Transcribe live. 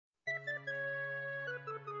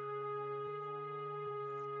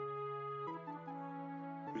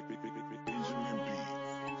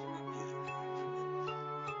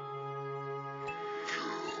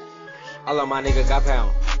All of my niggas got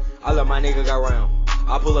pound. All of my niggas got round.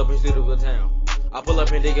 I pull up in suitable town. I pull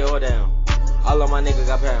up and dig it all down. All of my niggas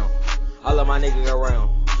got pound. All of my niggas got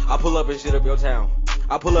round. I pull up and shoot up your town.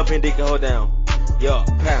 I pull up and dig it all down. Yo,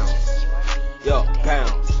 pounds. Yo,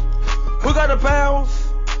 pounds. Who got the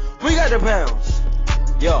pounds? We got the pounds.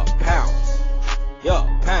 Yo, pounds. Yo,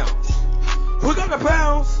 pounds. Who got the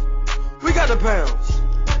pounds? We got the pounds.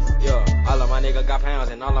 Yo, all of my niggas got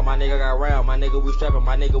pounds and all of my niggas got round. My nigga we strappin',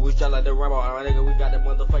 my nigga we strap like the Rambo. My nigga we got the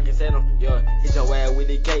motherfucking saddle. Yo, hit your ass with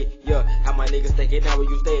the K. Yo, how my niggas thinkin' now where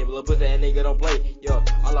you stay? Little pussy that nigga don't play. Yo,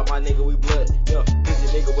 all of my niggas we blood. Yo,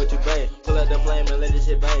 pussy nigga what you bang? Pull out the flame and let this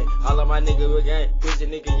shit bang. All of my niggas we gang. Pussy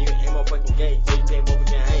nigga you ain't my fucking gang, so you can't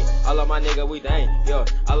motherfucking hang. All of my niggas we dang. Yo,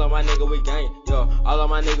 all of my niggas we gang. Yo, all of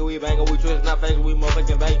my niggas we bangin', we twist not fangin', we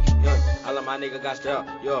motherfucking bang. Yo, all of my niggas got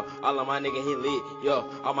strap. Yo, all of my niggas hit lit. Yo,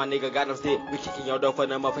 all my niggas got them stick. We kicking your door for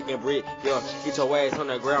the motherfucking brick. Yo, hit your ass on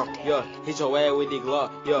the ground. Yo, hit your ass with the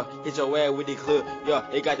Glock. Yo, hit your ass with the clip. Yo,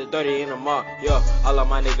 it got the 30 in the mark. Yo, all of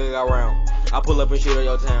my niggas got round. I pull up and shoot at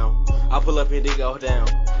your town. I pull up and dig her down.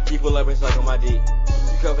 He pull up and suck on my dick.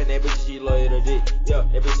 You cuffin' that bitch, she loyal to dick. Yo,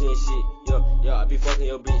 that bitch ain't shit. Yo, I be fucking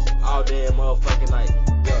your bitch all day motherfucking night.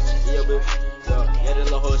 Yo, yeah, bitch. Yo, yeah, that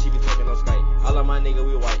little hoe, she be talking on Skype. All of my niggas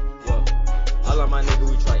we white. Yo, all of my niggas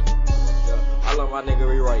we trite. Yo, all of my niggas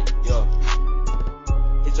we right. Yo,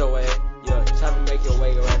 hit your ass. Yo, try to make your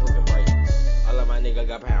way around looking bright. All of my niggas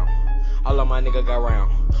got pound. All of my niggas got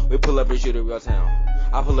round. We pull up and shoot at real town.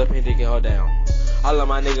 I pull up and dig her down. All of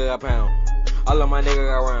my niggas got pound. All of my niggas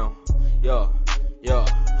got round. Yo,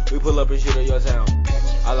 we pull up and shoot at your town.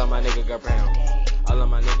 All of my niggas got pound. All of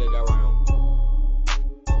my niggas got round.